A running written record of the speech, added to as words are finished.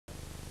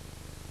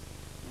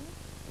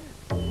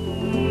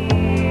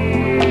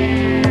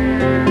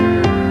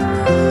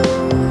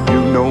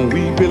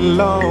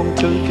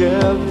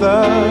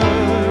together,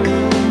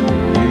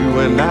 you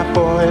and I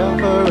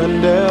forever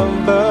and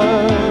ever.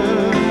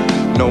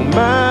 No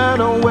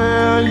matter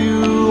where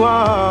you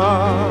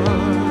are,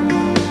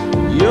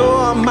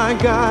 you're my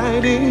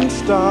guiding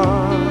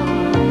star.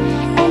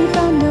 And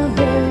from the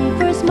very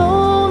first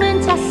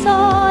moment I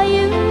saw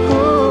you,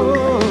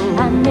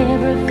 I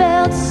never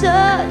felt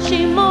such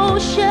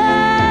emotion.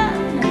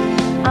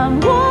 I'm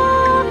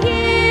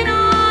walking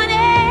on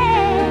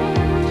air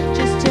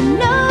just to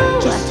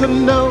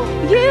know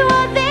you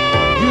are there.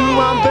 You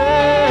are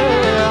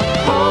there.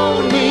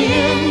 Hold me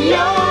in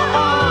your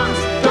arms,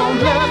 don't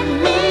let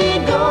me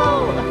go.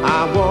 I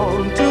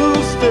want to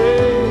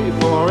stay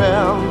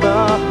forever,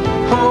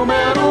 home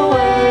and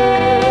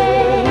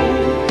away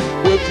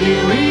with you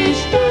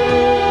each day.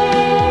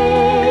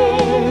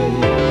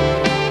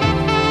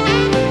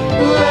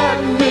 Let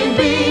me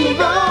be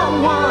the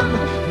one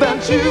that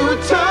you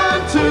turn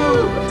to,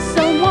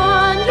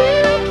 Someone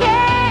you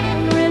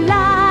can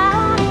rely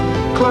on.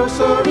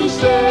 closer each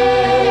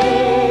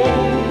day,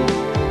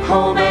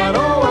 home and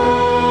away.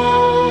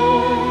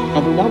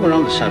 Oh, but while we're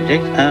on the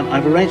subject,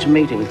 I've arranged a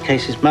meeting with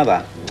Casey's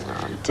mother.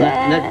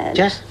 Dad.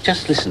 No,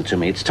 just listen to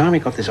me. It's time we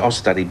got this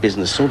Austudy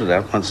business sorted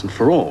out once and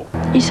for all.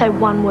 You say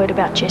one word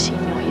about Jessie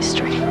in your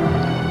history.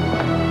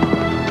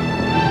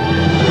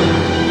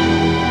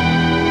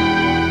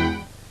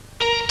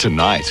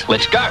 Tonight,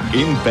 let's go.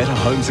 In Better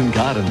Homes and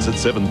Gardens at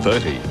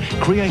 7:30,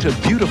 create a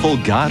beautiful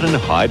garden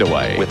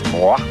hideaway with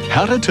more.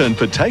 How to turn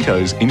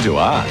potatoes into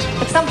art.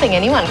 It's something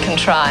anyone can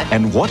try.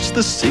 And what's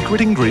the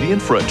secret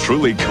ingredient for a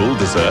truly cool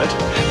dessert?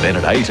 Then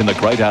at 8 in the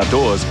great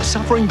outdoors,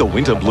 suffering the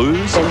winter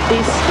blues? Then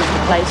this is the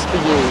place for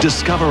you.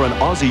 Discover an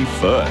Aussie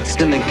first.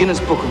 In the Guinness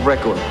Book of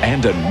Record.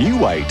 And a new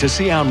way to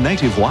see our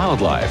native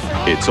wildlife.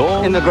 It's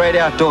all In the great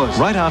outdoors.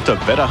 right after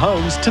Better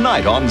Homes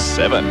tonight on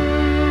 7.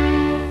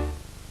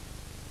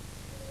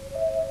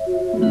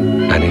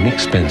 An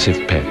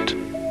inexpensive pet.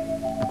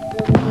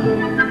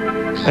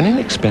 An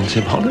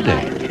inexpensive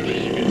holiday.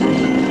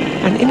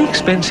 An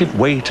inexpensive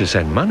way to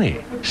send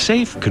money.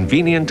 Safe,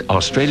 convenient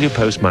Australia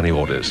Post money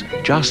orders.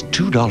 Just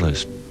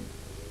 $2.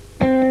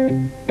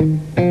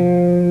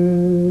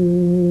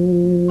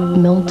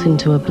 Melt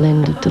into a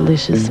blend of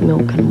delicious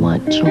milk and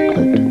white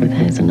chocolate with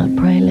hazelnut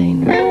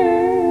praline.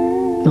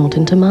 Melt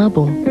into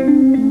marble.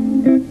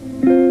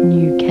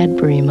 New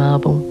Cadbury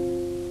marble.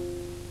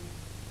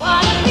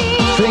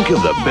 Think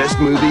of the best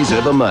movies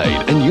ever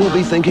made, and you'll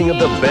be thinking of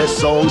the best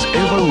songs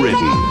ever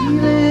written.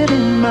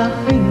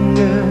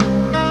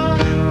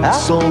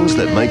 Songs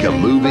that make a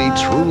movie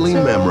truly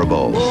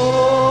memorable.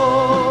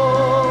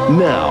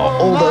 Now,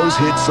 all those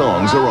hit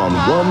songs are on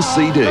one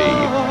CD,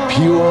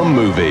 Pure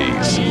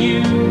Movies.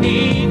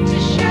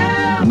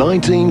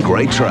 19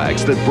 great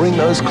tracks that bring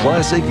those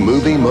classic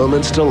movie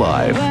moments to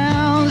life.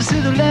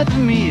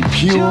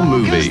 Pure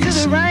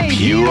Movies,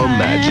 pure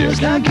magic.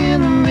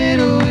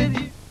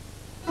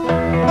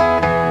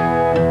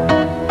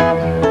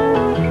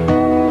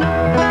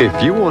 If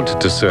you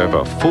wanted to serve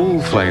a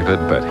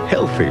full-flavoured but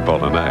healthy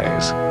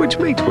bolognese, which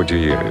meat would you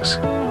use?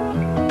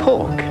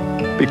 Pork.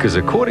 Because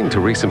according to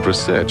recent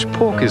research,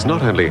 pork is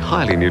not only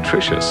highly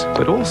nutritious,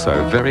 but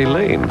also very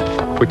lean,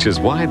 which is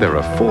why there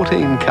are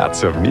 14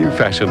 cuts of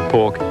new-fashioned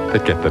pork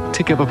that get the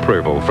tick of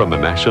approval from the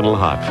National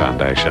Heart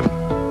Foundation.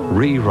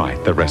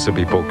 Rewrite the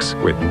recipe books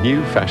with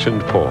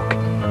new-fashioned pork.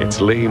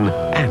 It's lean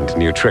and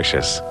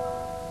nutritious.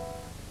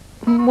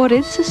 What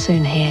is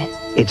Sassoon hair?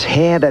 It's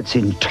hair that's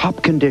in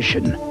top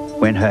condition.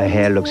 When her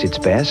hair looks its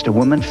best, a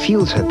woman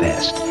feels her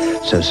best.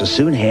 So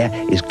Sassoon hair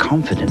is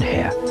confident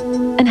hair.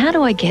 And how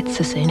do I get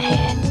Sassoon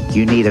hair?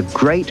 You need a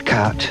great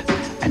cut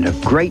and a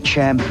great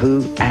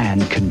shampoo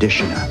and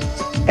conditioner.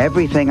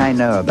 Everything I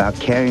know about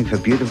caring for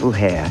beautiful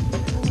hair,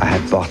 I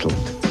have bottled.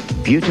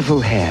 Beautiful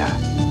hair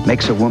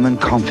makes a woman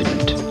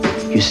confident.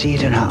 You see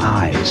it in her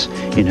eyes,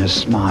 in her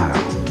smile.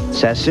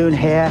 Sassoon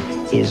hair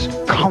is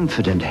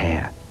confident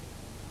hair.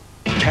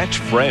 Catch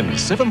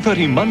Friends,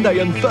 7:30 Monday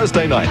and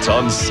Thursday nights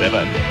on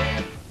 7.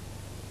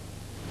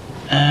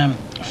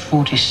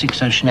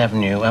 46 Ocean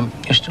Avenue.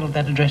 You're still at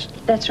that address?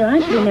 That's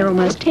right. Been there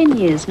almost 10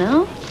 years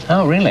now.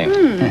 Oh, really?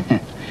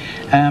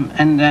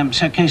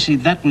 So, Casey,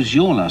 that was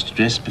your last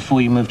address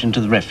before you moved into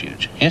the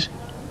refuge, yes?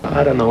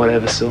 I don't know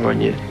whatever saw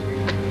on you.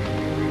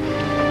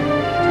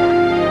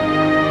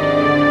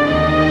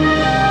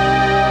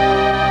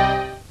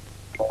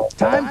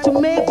 Time to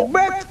make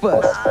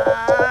breakfast.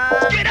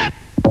 Get up!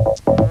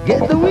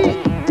 Get the wheel.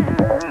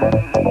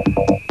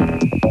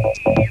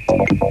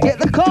 Get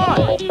the car.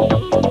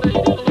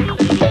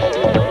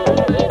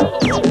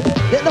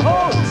 Get the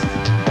hose.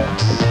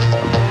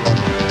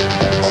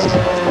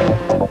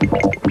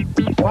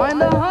 Find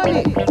the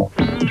honey.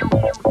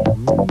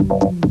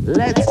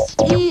 Let's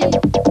eat.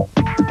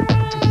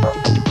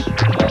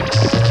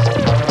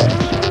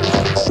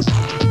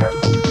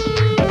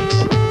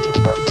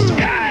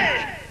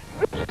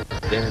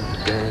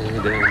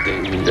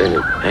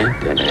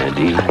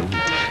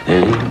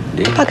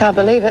 I can't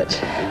believe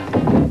it.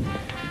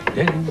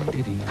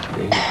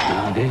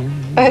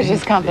 I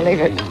just can't believe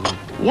it.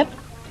 Yep,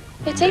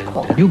 it's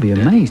equal. You'll be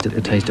amazed at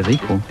the taste of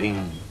equal.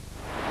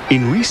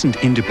 In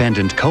recent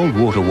independent cold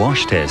water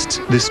wash tests,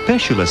 the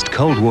specialist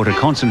cold water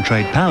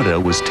concentrate powder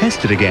was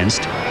tested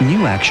against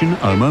New Action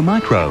Omo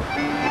Micro.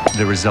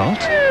 The result?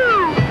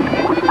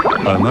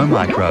 Omo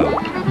Micro.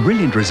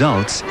 Brilliant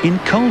results in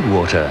cold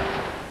water.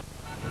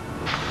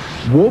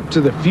 Warp to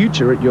the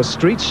future at your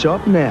street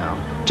shop now.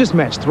 Just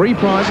match 3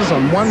 prizes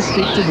on one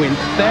stick to win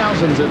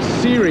thousands of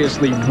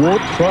seriously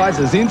warped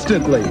prizes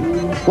instantly.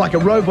 Like a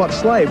robot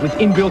slave with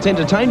inbuilt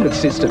entertainment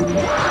system,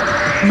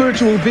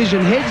 virtual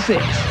vision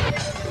headsets,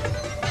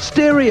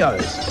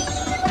 stereos,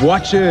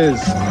 watches,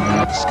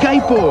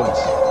 skateboards,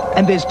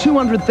 and there's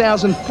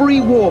 200,000 free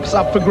warps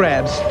up for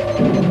grabs.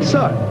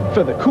 So,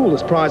 for the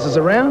coolest prizes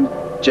around,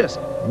 just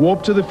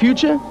warp to the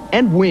future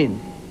and win.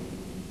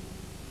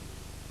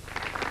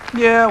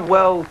 Yeah,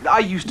 well, I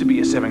used to be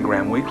a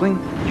 7-gram weakling.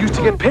 Used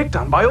to get picked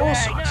on by all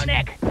sorts.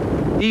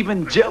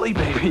 Even jelly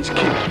babies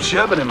keep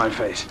sherbet in my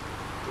face.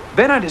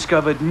 Then I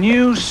discovered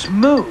new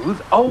smooth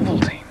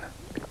Ovaltine.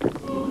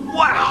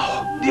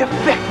 Wow, the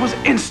effect was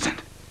instant.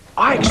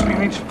 I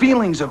experienced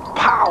feelings of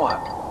power,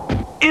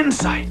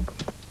 insight,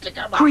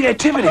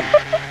 creativity.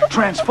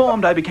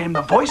 Transformed, I became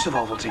the voice of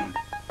Ovaltine.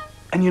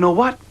 And you know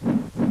what?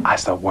 I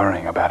stopped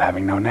worrying about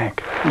having no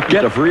neck.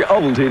 Get a free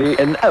Ovaltine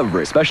in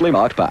every specially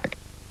marked pack.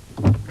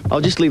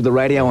 I'll just leave the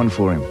radio on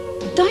for him.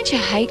 Don't you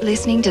hate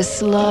listening to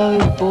slow,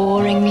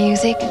 boring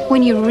music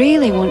when you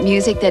really want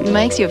music that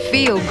makes you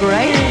feel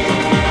great?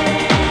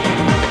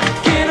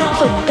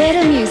 For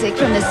better music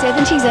from the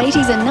 70s,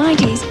 80s and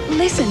 90s,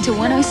 listen to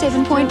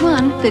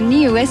 107.1, the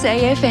new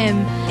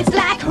SAFM. It's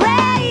like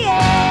rain.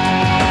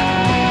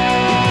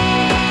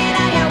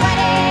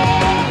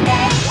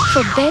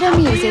 For better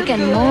music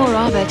and more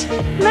of it,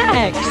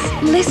 Max,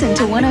 listen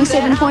to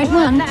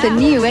 107.1, the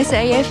new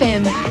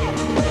SAFM.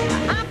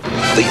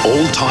 The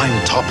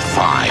all-time top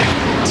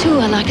 5.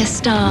 Tour like a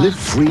star. Live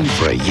free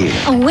for a year.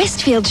 A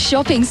Westfield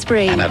shopping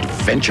spree. An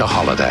adventure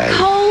holiday.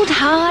 Cold,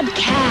 hard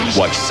cash.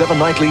 Watch 7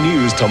 Nightly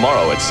News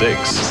tomorrow at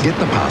 6. Get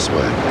the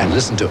password and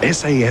listen to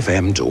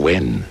SAFM to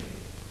win.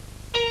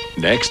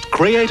 Next,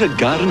 create a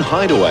garden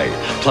hideaway,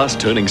 plus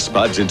turning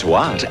spuds into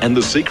art and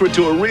the secret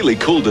to a really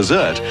cool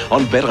dessert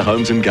on Better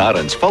Homes and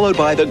Gardens, followed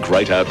by the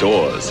great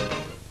outdoors.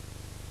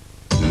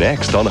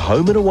 Next on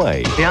Home and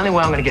Away. The only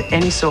way I'm going to get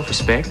any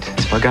self-respect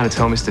is by going to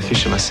tell Mr.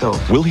 Fisher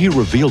myself. Will he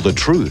reveal the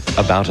truth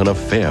about an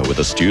affair with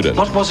a student?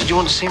 What was it you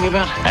want to see me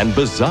about? And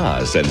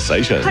bizarre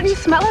sensations. How do you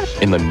smell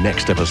it? In the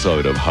next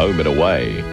episode of Home and Away.